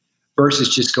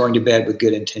 versus just going to bed with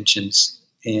good intentions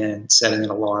and setting an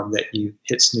alarm that you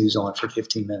hit snooze on for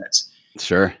 15 minutes.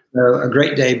 Sure. So a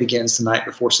great day begins the night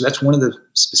before. So that's one of the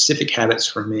specific habits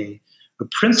for me. A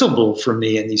principle for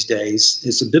me in these days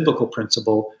is a biblical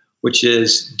principle, which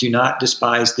is do not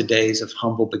despise the days of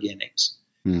humble beginnings.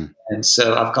 And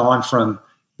so I've gone from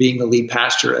being the lead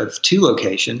pastor of 2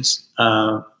 locations,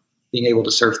 being able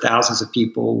to serve thousands of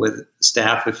people with a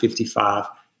staff of 55,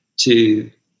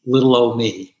 to little old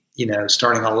me,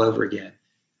 starting all over again.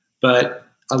 But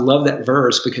I love that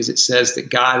verse because it says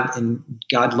that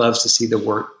God loves to see the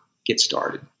work get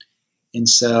started. And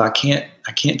so I can't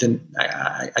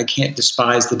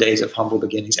despise the days of humble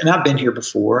beginnings. And I've been here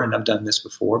before and I've done this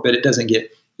before, but it doesn't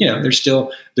get, there's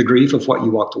still the grief of what you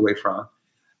walked away from.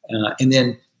 And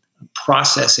then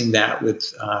processing that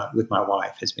with my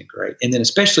wife has been great. And then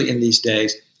especially in these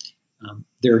days,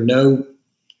 there are no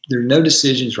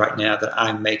decisions right now that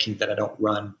I'm making that I don't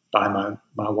run by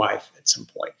my wife at some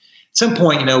point. At some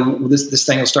point, this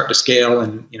thing will start to scale,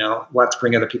 and we'll have to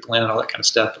bring other people in and all that kind of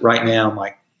stuff. But right now, I'm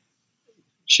like,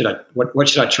 what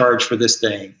should I charge for this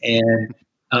thing? And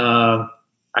I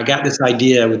got this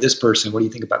idea with this person. What do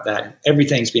you think about that? And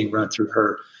everything's being run through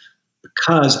her,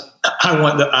 because I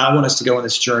want us to go on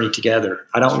this journey together.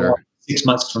 I don't want 6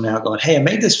 months from now going, hey, I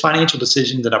made this financial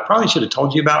decision that I probably should have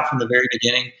told you about from the very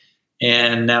beginning,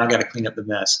 and now I got to clean up the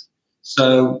mess.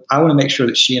 So I want to make sure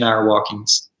that she and I are walking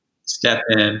step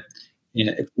in,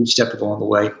 each step along the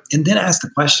way, and then ask the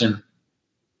question: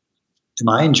 am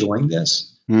I enjoying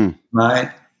this? I'm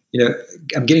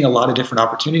getting a lot of different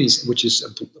opportunities, which is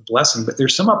a blessing. But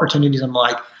there's some opportunities I'm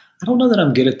like, I don't know that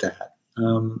I'm good at that.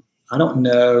 I don't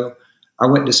know. I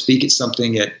went to speak at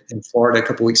something in Florida a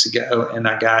couple weeks ago, and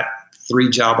I got 3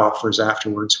 job offers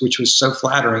afterwards, which was so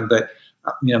flattering. But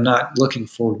I'm not looking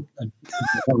for,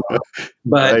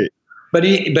 but Right. but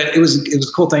it was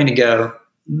a cool thing to go.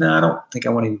 No, I don't think I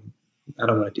want to. I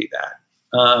don't want to do that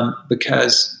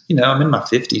because I'm in my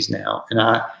 50s now, and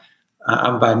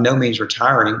I'm by no means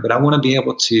retiring, but I want to be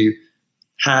able to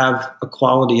have a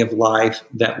quality of life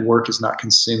that work is not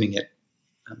consuming it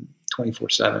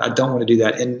 24/7. I don't want to do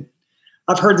that. And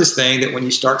I've heard this thing that when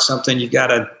you start something, you've got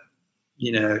to,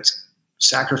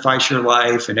 sacrifice your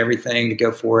life and everything to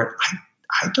go for it.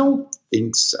 I don't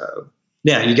think so.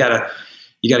 Yeah, you gotta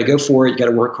go for it. You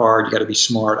gotta work hard. You gotta be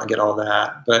smart. I get all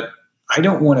that, but I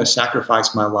don't want to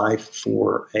sacrifice my life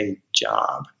for a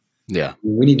job. Yeah.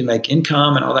 We need to make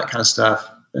income and all that kind of stuff.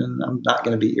 And I'm not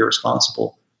going to be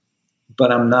irresponsible,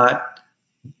 but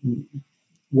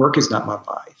work is not my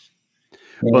life.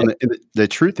 Well, the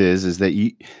truth is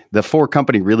that the For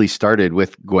Company really started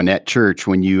with Gwinnett Church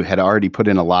when you had already put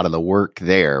in a lot of the work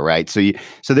there, right? So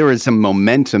there was some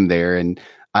momentum there, and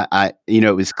I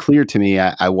it was clear to me.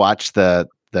 I watched the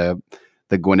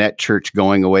Gwinnett Church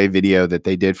going away video that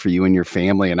they did for you and your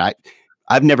family, and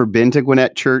I've never been to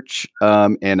Gwinnett Church,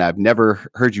 and I've never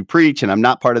heard you preach, and I'm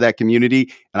not part of that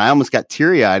community, and I almost got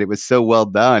teary-eyed. It was so well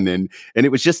done, and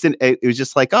it was just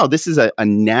like, oh, this is a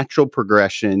natural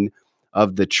progression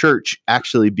of the church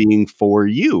actually being for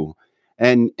you.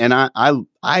 And I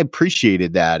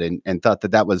appreciated that and thought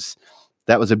that was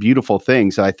a beautiful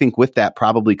thing. So I think with that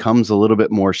probably comes a little bit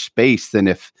more space than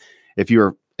if you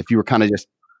were kind of just,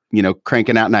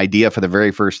 cranking out an idea for the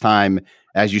very first time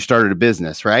as you started a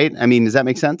business, right? I mean, does that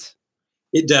make sense?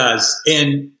 It does.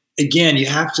 And again, you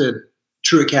have to,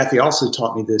 Truett Cathy also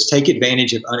taught me this, take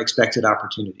advantage of unexpected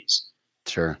opportunities.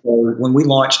 Sure. So when we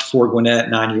launched For Gwinnett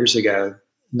 9 years ago,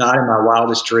 not in my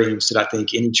wildest dreams did I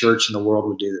think any church in the world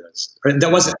would do this.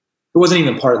 It wasn't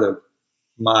even part of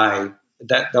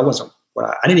that wasn't what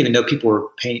I didn't even know people were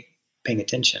paying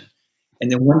attention.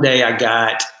 And then one day I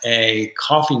got a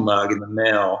coffee mug in the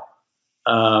mail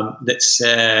that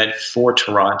said For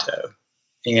Toronto.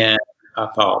 And I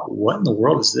thought, what in the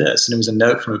world is this? And it was a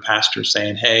note from a pastor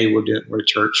saying, hey, we're a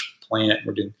church plant.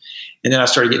 And then I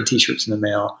started getting t-shirts in the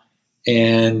mail.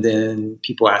 And then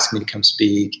people asked me to come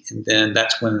speak. And then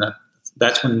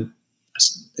and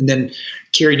then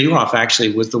Carey Nieuwhof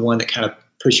actually was the one that kind of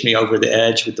pushed me over the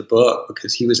edge with the book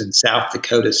because he was in South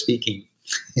Dakota speaking.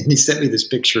 And he sent me this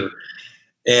picture.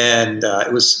 And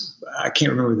it was, I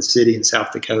can't remember the city in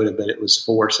South Dakota, but it was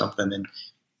for something.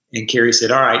 And Carey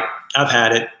said, all right, I've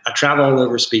had it. I travel all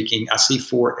over speaking. I see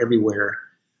For everywhere,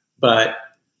 but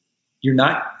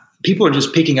people are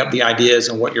just picking up the ideas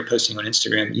on what you're posting on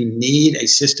Instagram. You need a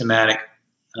systematic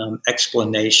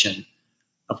explanation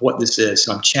of what this is.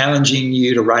 So I'm challenging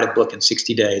you to write a book in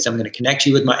 60 days. I'm going to connect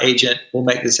you with my agent. We'll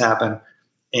make this happen.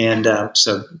 And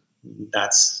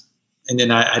and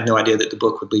then I had no idea that the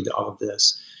book would lead to all of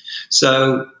this.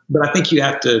 So, but I think you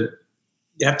have to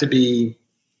be,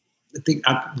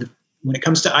 when it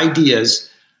comes to ideas,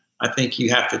 I think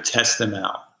you have to test them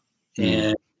out.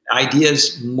 And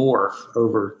ideas morph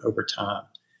over time,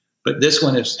 but this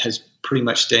one has pretty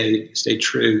much stayed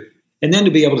true. And then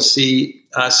to be able to see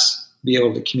us be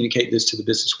able to communicate this to the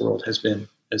business world has been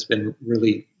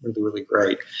really, really, really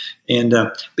great. And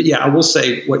but yeah, I will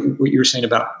say what you were saying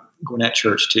about Gwinnett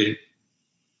Church too.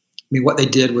 I mean, what they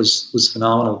did was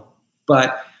phenomenal.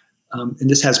 But and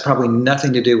this has probably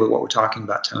nothing to do with what we're talking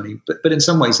about, Tony. But in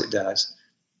some ways it does.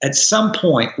 At some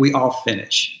point, we all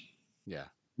finish. Yeah.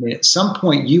 I mean, at some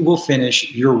point, you will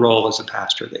finish your role as a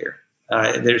pastor there.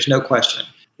 There's no question.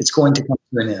 It's going to come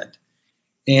to an end.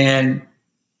 And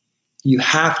we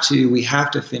have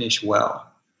to finish well.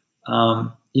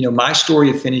 My story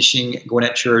of finishing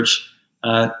Gwinnett Church,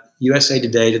 USA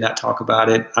Today did not talk about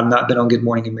it. I've not been on Good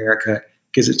Morning America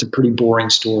because it's a pretty boring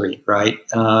story, right?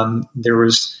 There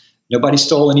was nobody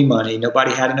stole any money.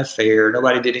 Nobody had an affair.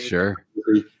 Nobody did anything. Sure.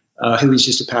 Who was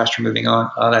just a pastor moving on.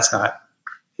 That's not.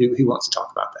 Who wants to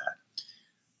talk about that?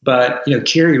 But,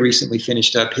 Carey recently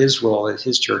finished up his role at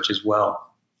his church as well.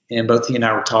 And both he and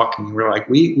I were talking. And we were like,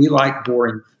 we like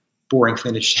boring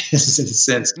finishes in a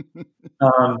sense.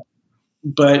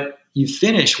 But you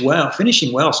finish well.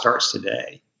 Finishing well starts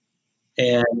today.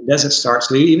 And it doesn't start.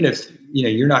 So even if,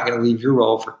 you're not going to leave your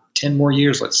role for 10 more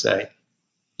years, let's say,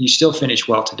 you still finish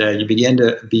well today. You begin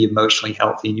to be emotionally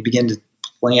healthy and you begin to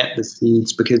plant the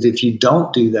seeds, because if you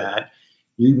don't do that,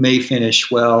 you may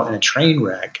finish well in a train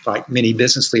wreck, like many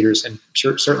business leaders and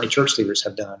certainly church leaders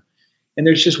have done. And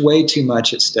there's just way too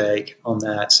much at stake on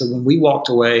that. So when we walked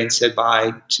away and said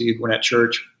bye to Gwinnett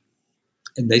Church,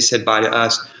 and they said bye to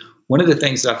us, one of the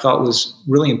things that I thought was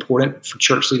really important for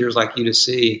church leaders like you to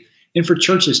see, and for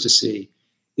churches to see,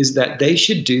 is that they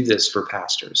should do this for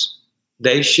pastors.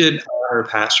 They should honor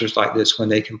pastors like this when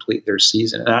they complete their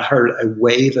season. And I heard a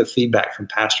wave of feedback from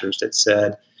pastors that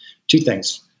said two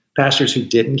things. Pastors who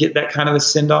didn't get that kind of a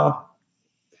send-off,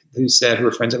 who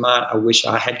were friends of mine, I wish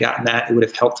I had gotten that. It would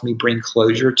have helped me bring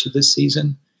closure to this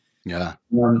season. Yeah.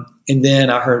 And then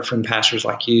I heard from pastors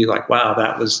like you, like, wow,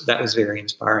 that was very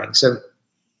inspiring. So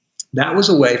that was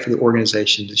a way for the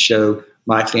organization to show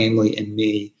my family and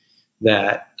me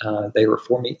that they were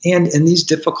for me. And in these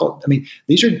difficult,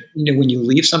 these are, when you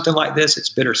leave something like this, it's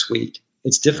bittersweet.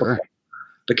 It's difficult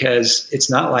because it's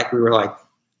not like we were like,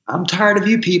 I'm tired of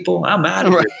you people. I'm out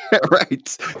of here.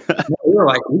 Right. We were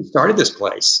like, we started this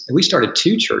place and we started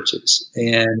 2 churches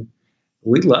and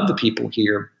we love the people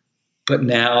here. But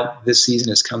now this season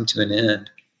has come to an end.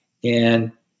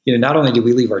 And, not only did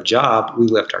we leave our job, we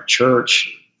left our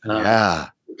church,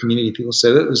 community people.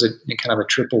 So it was a kind of a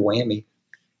triple whammy.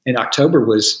 And October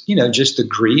was, just the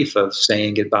grief of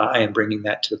saying goodbye and bringing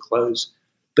that to a close.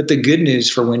 But the good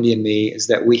news for Wendy and me is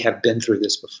that we have been through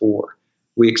this before.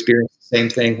 We experienced the same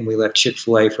thing when we left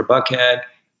Chick-fil-A for Buckhead.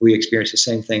 We experienced the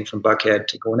same thing from Buckhead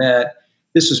to Gwinnett.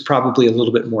 This was probably a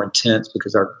little bit more intense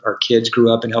because our kids grew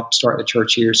up and helped start the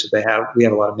church here. So we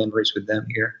have a lot of memories with them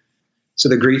here. So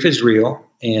the grief is real,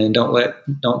 and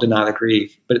don't deny the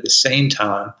grief. But at the same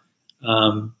time,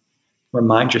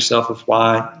 remind yourself of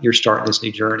why you're starting this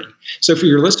new journey. So for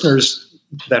your listeners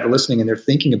that are listening and they're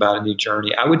thinking about a new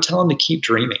journey, I would tell them to keep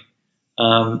dreaming.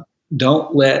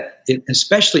 Don't let it,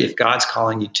 especially if God's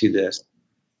calling you to this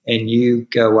and you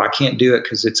go, well, I can't do it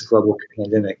because it's a global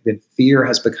pandemic. Then fear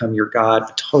has become your God.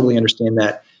 I totally understand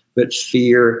that. But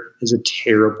fear is a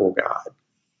terrible God.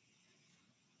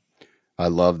 I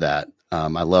love that.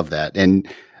 And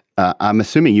I'm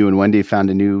assuming you and Wendy found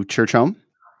a new church home?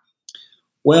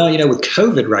 Well, with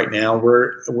COVID right now,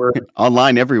 we're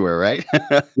online everywhere, right?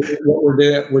 What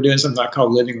we're doing something I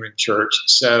call living room church.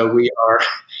 So we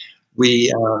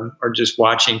are just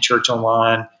watching church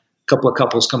online. A couple of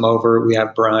couples come over. We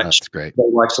have brunch. That's great. They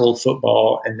watch a little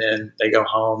football and then they go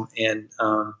home. And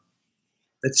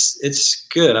it's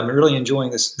good. I'm really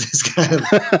enjoying this kind of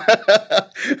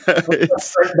that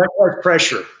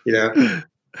pressure.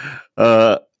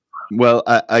 Well,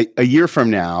 a year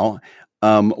from now,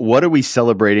 what are we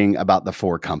celebrating about the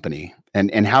Four Company?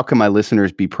 And how can my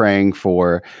listeners be praying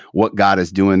for what God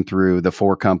is doing through the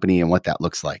Four Company and what that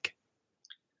looks like?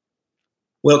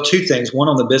 Well, 2 things, one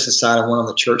on the business side and one on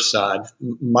the church side.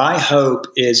 My hope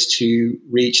is to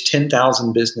reach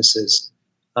 10,000 businesses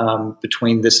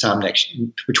between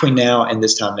now and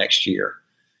this time next year.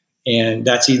 And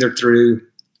that's either through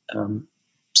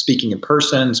speaking in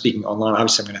person, speaking online.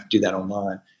 Obviously, I'm going to have to do that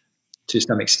online to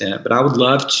some extent. But I would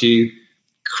love to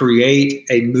create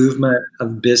a movement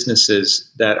of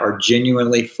businesses that are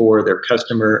genuinely for their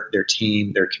customer, their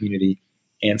team, their community,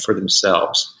 and for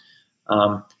themselves.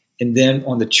 And then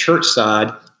on the church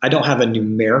side, I don't have a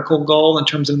numerical goal in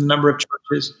terms of the number of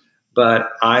churches,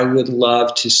 but I would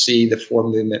love to see the Four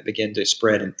movement begin to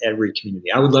spread in every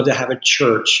community. I would love to have a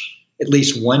church, at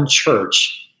least one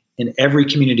church in every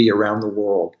community around the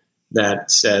world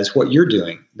that says what you're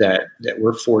doing, that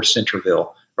we're for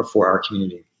Centerville or for our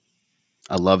community.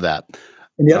 I love that.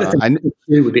 And the other thing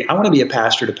too would be, I want to be a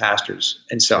pastor to pastors.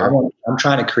 And so I'm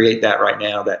trying to create that right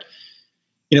now that,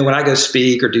 when I go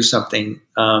speak or do something,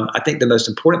 I think the most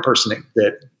important person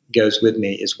that goes with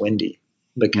me is Wendy,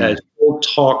 because we'll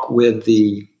talk with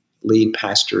the lead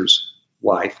pastor's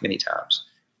wife many times.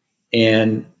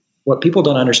 And what people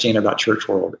don't understand about church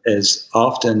world is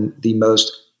often the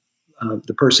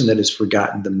person that is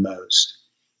forgotten the most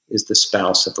is the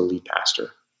spouse of the lead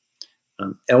pastor.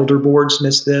 Elder boards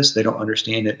miss this. They don't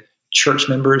understand it. Church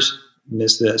members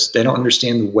miss this. They don't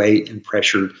understand the weight and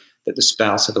pressure that the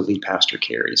spouse of a lead pastor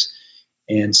carries.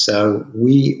 And so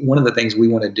one of the things we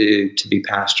want to do to be a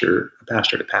pastor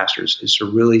to pastors is to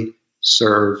really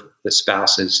serve the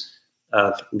spouses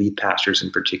of lead pastors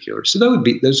in particular. So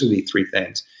those would be 3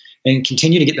 things. And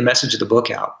continue to get the message of the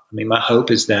book out. My hope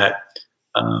is that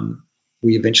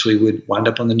we eventually would wind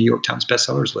up on the New York Times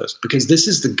bestsellers list, because this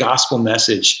is the gospel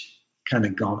message kind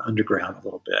of gone underground a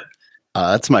little bit.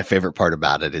 That's my favorite part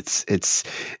about it.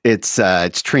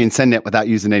 It's transcendent without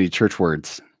using any church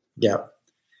words. Yeah.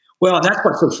 Well, and that's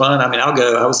what's so fun.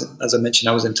 As I mentioned,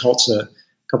 I was in Tulsa a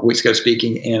couple weeks ago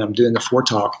speaking, and I'm doing the Four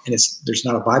Talk, and there's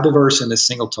not a Bible verse in this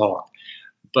single talk,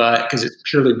 but because it's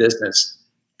purely business.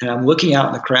 And I'm looking out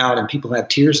in the crowd, and people have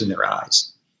tears in their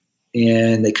eyes,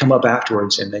 and they come up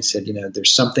afterwards and they said,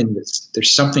 there's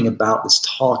something about this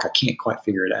talk. I can't quite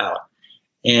figure it out.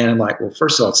 And I'm like, well,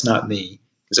 first of all, it's not me.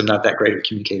 because I'm not that great of a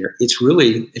communicator. It's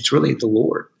really the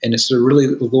Lord. And it's really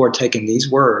the Lord taking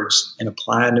these words and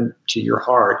applying them to your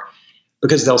heart,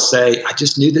 because they'll say, I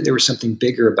just knew that there was something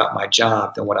bigger about my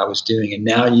job than what I was doing. And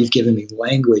now you've given me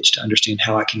language to understand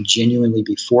how I can genuinely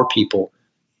be for people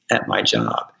at my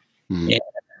job. Mm. And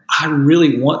I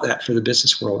really want that for the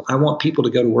business world. I want people to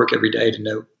go to work every day to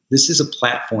know this is a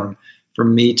platform for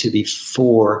me to be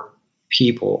for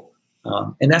people.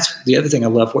 And that's the other thing I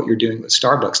love what you're doing with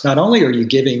Starbucks. Not only are you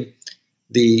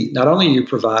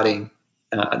providing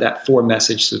that for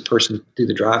message to the person through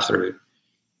the drive-through,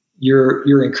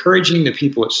 you're encouraging the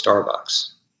people at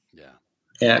Starbucks.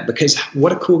 Yeah. Because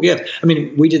what a cool gift. I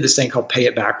mean, we did this thing called Pay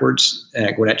It Backwards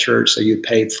at Gwinnett Church. So you'd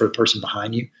pay for the person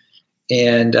behind you.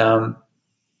 And,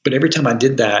 but every time I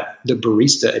did that, the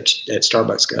barista at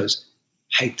Starbucks goes,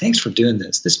 hey, thanks for doing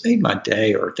this. This made my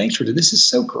day. Or thanks for doing this. Is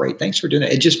so great. Thanks for doing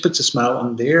it. It just puts a smile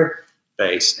on their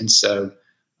face. And so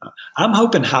I'm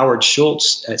hoping Howard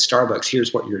Schultz at Starbucks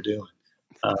hears what you're doing.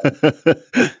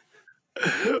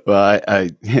 Well,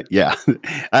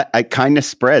 I kindness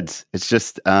spreads. It's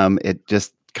just,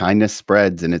 kindness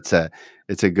spreads, and it's a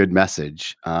good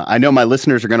message. I know my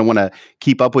listeners are going to want to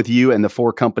keep up with you and the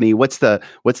For Company. What's the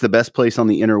best place on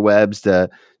the interwebs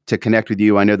to connect with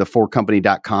you? I know the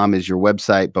forcompany.com is your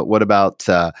website, but what about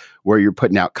where you're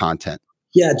putting out content?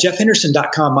 Yeah,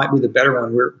 jeffhenderson.com might be the better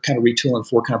one. We're kind of retooling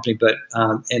For Company, but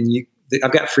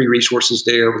I've got free resources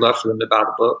there. Would love for them to buy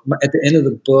the book. At the end of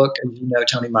the book, as you know,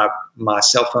 Tony, my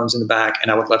cell phone's in the back, and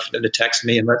I would love for them to text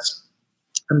me. And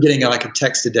I'm getting like a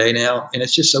text a day now, and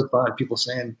it's just so fun. People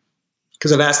saying,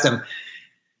 because I've asked them,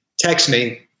 text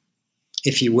me,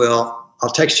 if you will. I'll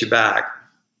text you back,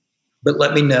 but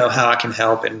let me know how I can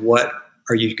help and what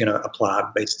are you going to apply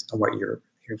based on what you're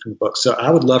hearing from the book. So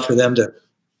I would love for them to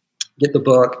get the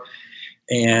book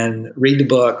and read the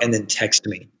book and then text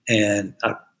me. And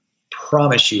I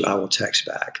promise you I will text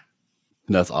back.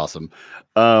 That's awesome.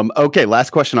 Okay,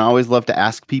 last question I always love to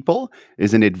ask people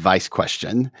is an advice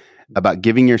question about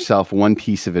giving yourself one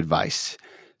piece of advice.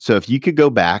 So if you could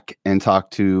go back and talk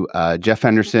to Jeff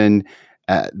Henderson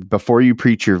before you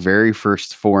preach your very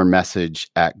first For message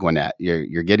at Gwinnett,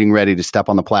 you're getting ready to step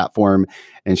on the platform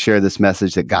and share this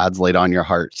message that God's laid on your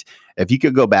heart. If you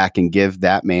could go back and give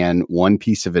that man one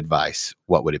piece of advice,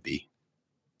 what would it be?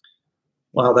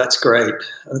 Wow, that's great.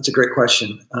 That's a great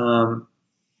question.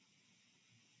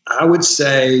 I would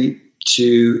say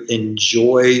to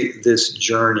enjoy this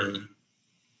journey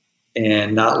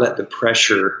and not let the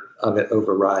pressure of it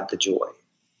override the joy.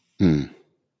 And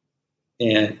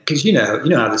because you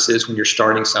know how this is when you're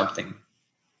starting something.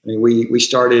 I mean, we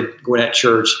started Gwinnett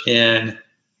Church in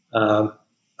a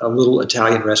little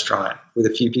Italian restaurant with a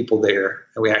few people there,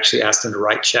 and we actually asked them to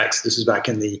write checks. This is back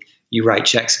in the you write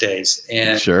checks days,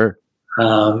 and sure,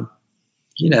 you're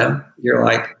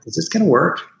like, is this going to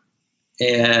work?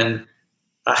 And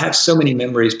I have so many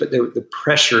memories, but the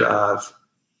pressure of,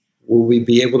 will we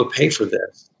be able to pay for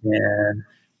this? And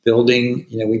building,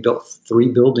 we built 3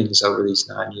 buildings over these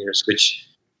 9 years, which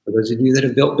for those of you that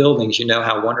have built buildings, you know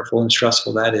how wonderful and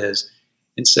stressful that is.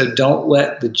 And so don't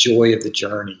let the joy of the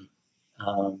journey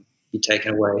be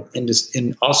taken away.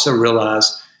 And also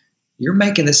realize you're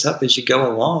making this up as you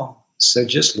go along. So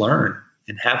just learn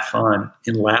and have fun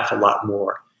and laugh a lot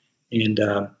more. And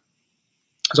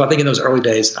so I think in those early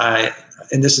days,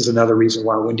 and this is another reason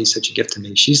why Wendy's such a gift to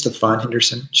me. She's the fun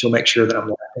Henderson. She'll make sure that I'm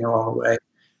laughing along the way.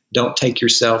 Don't take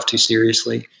yourself too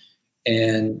seriously.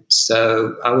 And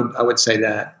so I would say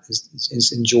that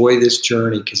is enjoy this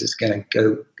journey, because it's going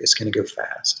to go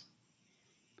fast.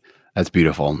 That's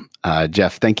beautiful.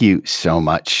 Jeff, thank you so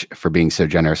much for being so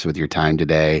generous with your time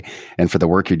today and for the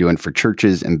work you're doing for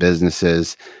churches and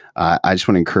businesses. I just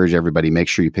want to encourage everybody, make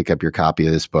sure you pick up your copy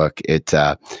of this book. It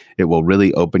will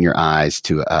really open your eyes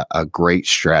to a great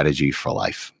strategy for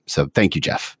life. So thank you,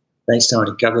 Jeff. Thanks,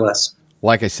 Tony. God bless.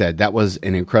 Like I said, that was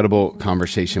an incredible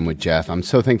conversation with Jeff. I'm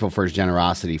so thankful for his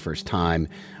generosity, for his time.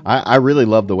 I really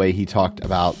love the way he talked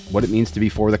about what it means to be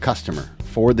for the customer,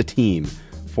 for the team,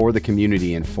 for the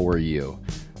community, and for you.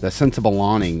 The sense of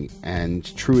belonging and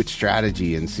true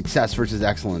strategy and success versus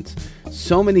excellence.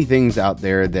 So many things out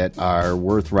there that are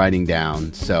worth writing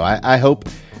down. So I hope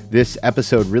this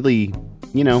episode really,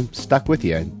 stuck with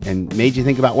you and made you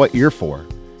think about what you're for,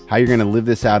 how you're going to live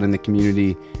this out in the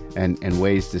community, and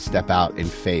ways to step out in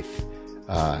faith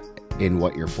in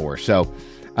what you're for. So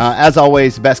as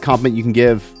always, the best compliment you can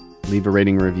give, leave a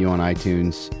rating and review on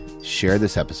iTunes, share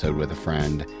this episode with a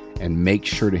friend, and make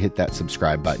sure to hit that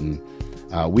subscribe button.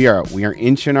 We are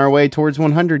inching our way towards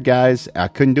 100, guys. I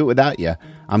couldn't do it without you.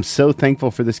 I'm so thankful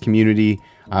for this community.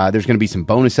 There's going to be some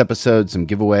bonus episodes, some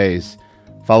giveaways,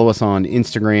 Follow us on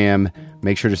Instagram.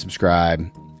 Make sure to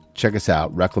subscribe. Check us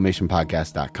out,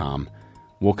 reclamationpodcast.com.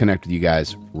 We'll connect with you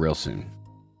guys real soon.